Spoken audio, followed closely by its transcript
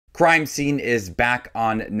Crime Scene is back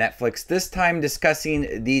on Netflix, this time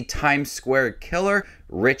discussing the Times Square killer,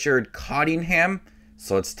 Richard Cottingham.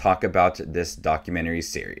 So let's talk about this documentary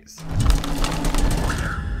series.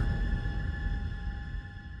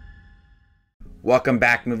 Welcome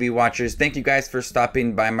back, movie watchers. Thank you guys for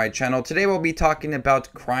stopping by my channel. Today we'll be talking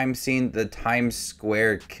about Crime Scene, the Times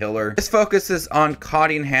Square killer. This focuses on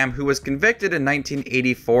Cottingham, who was convicted in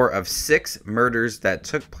 1984 of 6 murders that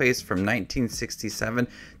took place from 1967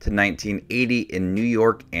 to 1980 in New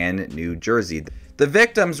York and New Jersey. The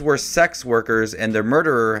victims were sex workers, and the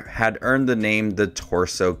murderer had earned the name the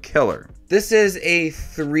Torso Killer. This is a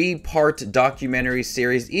 3-part documentary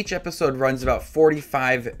series. Each episode runs about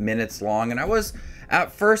 45 minutes long, and I was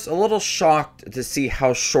at first a little shocked to see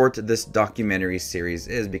how short this documentary series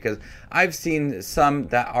is, because I've seen some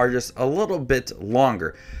that are just a little bit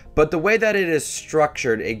longer. But the way that it is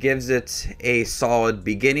structured, it gives it a solid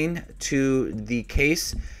beginning to the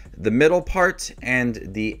case, the middle part, and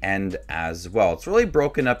the end as well. It's really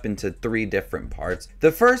broken up into 3 different parts.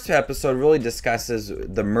 The first episode really discusses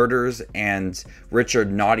the murders and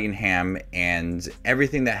Richard Cottingham and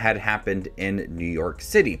everything that had happened in New York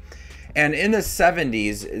City. And in the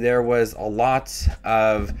 70s, there was a lot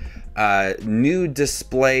of nude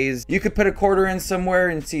displays. You could put a quarter in somewhere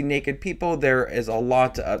and see naked people. There was a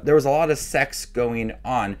lot of sex going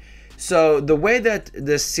on. So the way that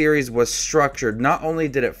this series was structured, not only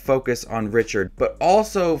did it focus on Richard, but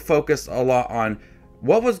also focused a lot on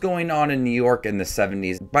what was going on in New York in the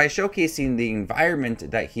 70s by showcasing the environment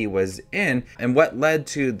that he was in and what led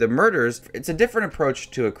to the murders. It's a different approach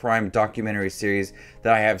to a crime documentary series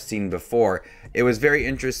that I have seen before. It was very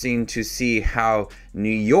interesting to see how New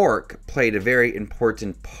York played a very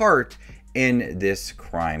important part in this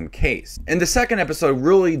crime case. And the second episode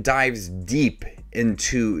really dives deep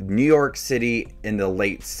into New York City in the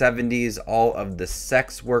late 70s, all of the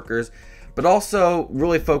sex workers, but also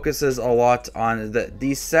really focuses a lot on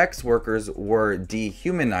these sex workers were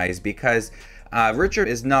dehumanized because Richard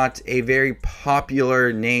is not a very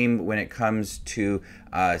popular name when it comes to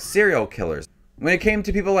serial killers. When it came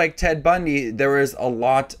to people like Ted Bundy, there was a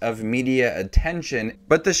lot of media attention,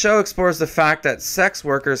 but the show explores the fact that sex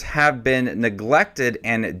workers have been neglected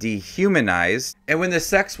and dehumanized, and when the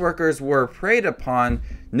sex workers were preyed upon,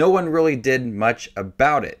 no one really did much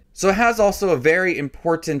about it. So it has also a very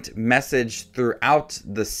important message throughout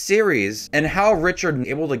the series and how Richard was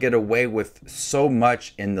able to get away with so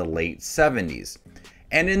much in the late 70s.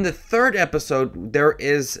 And in the third episode, there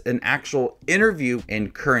is an actual interview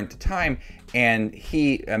in current time, and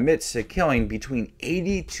he admits to killing between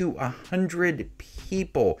 80 to 100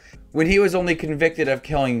 people when he was only convicted of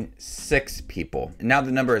killing 6 people. And now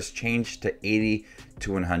the number has changed to 80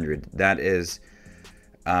 to 100. That is,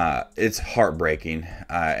 it's heartbreaking,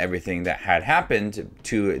 everything that had happened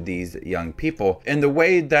to these young people. And the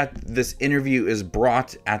way that this interview is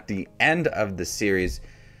brought at the end of the series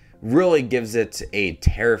really gives it a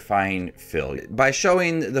terrifying feel. By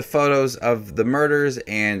showing the photos of the murders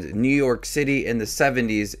and New York City in the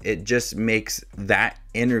 70s, it just makes that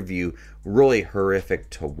interview really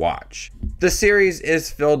horrific to watch. The series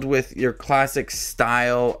is filled with your classic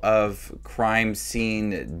style of crime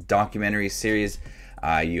scene documentary series.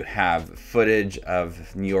 You have footage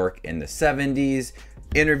of New York in the 70s,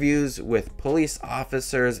 interviews with police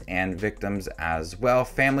officers and victims as well,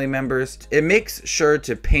 family members. It makes sure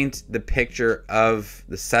to paint the picture of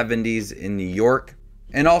the 70s in New York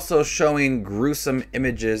and also showing gruesome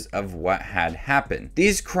images of what had happened.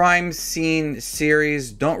 These crime scene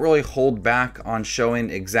series don't really hold back on showing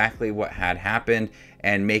exactly what had happened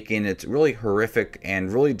and making it really horrific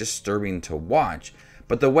and really disturbing to watch.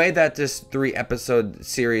 But the way that this 3-episode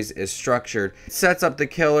series is structured, it sets up the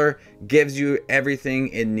killer, gives you everything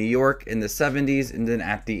in New York in the 70s, and then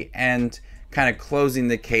at the end, kind of closing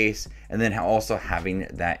the case, and then also having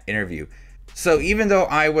that interview. So even though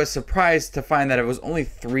I was surprised to find that it was only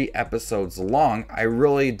 3 episodes long, I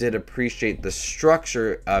really did appreciate the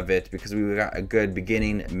structure of it because we got a good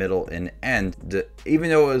beginning, middle, and end. Even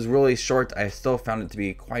though it was really short, I still found it to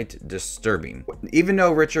be quite disturbing. Even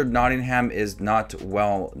though Richard Cottingham is not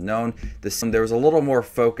well known, there was a little more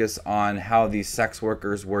focus on how these sex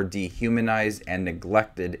workers were dehumanized and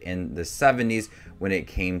neglected in the 70s when it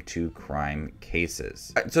came to crime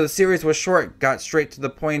cases. So the series was short, got straight to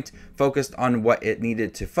the point, focused on what it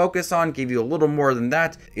needed to focus on, gave you a little more than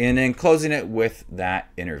that, and then closing it with that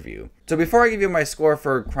interview. So before I give you my score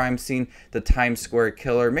for Crime Scene, the Times Square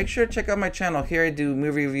Killer, make sure to check out my channel. Here I do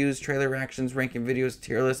movie reviews, trailer reactions, ranking videos,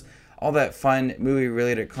 tier lists, all that fun movie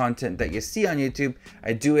related content that you see on YouTube.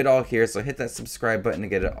 I do it all here, so hit that subscribe button to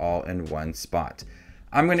get it all in one spot.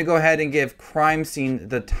 I'm going to go ahead and give Crime Scene,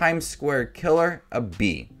 the Times Square Killer, a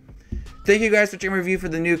B. Thank you guys for checking my review for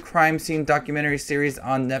the new Crime Scene documentary series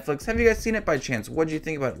on Netflix. Have you guys seen it by chance? What did you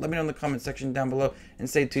think about it? Let me know in the comment section down below, and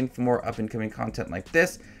stay tuned for more up and coming content like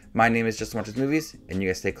this. My name is Just Watches Movies, and you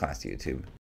guys stay classy, YouTube.